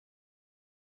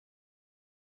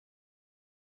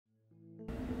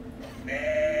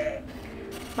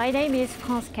My name is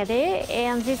France Cadet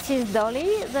and this is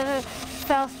Dolly, the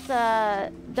first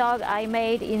dog I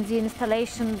made in the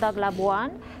installation Dog Lab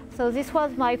 1. So this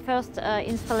was my first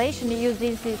installation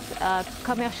using these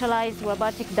commercialized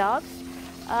robotic dogs.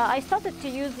 I started to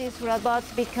use these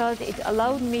robots because it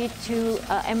allowed me to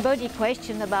embody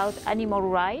questions about animal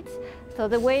rights. So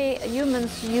the way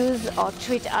humans use or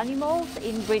treat animals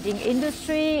in breeding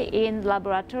industry, in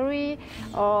laboratory,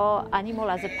 or animal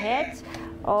as a pet,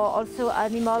 or also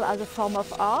animal as a form of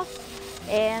art,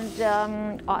 and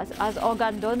as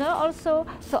organ donor also.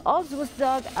 So all those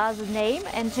dogs have a name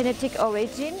and genetic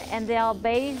origin, and they are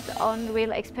based on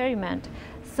real experiment.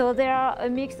 So they are a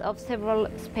mix of several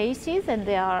species, and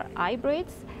they are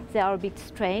hybrids. They are a bit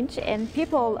strange, and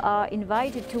people are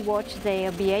invited to watch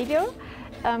their behavior,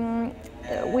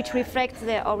 which reflects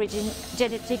their origin,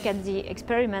 genetic, and the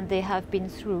experiment they have been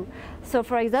through. So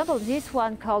for example, this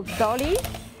one called Dolly,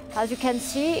 as you can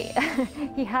see,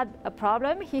 he had a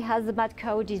problem. He has the mad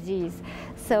cow disease.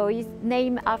 So he's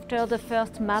named after the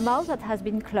first mammal that has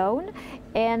been cloned,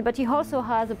 but he also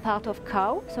has a part of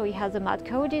cow, so he has a mad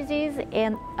cow disease,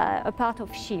 and a part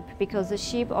of sheep, because the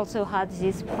sheep also had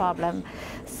this problem.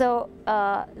 So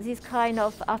these kind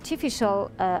of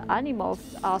artificial animals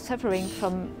are suffering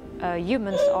from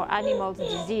humans or animals'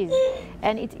 disease,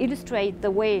 and it illustrates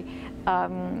the way,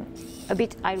 a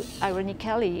bit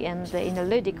ironically and in a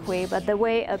ludic way, but the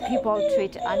way people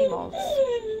treat animals.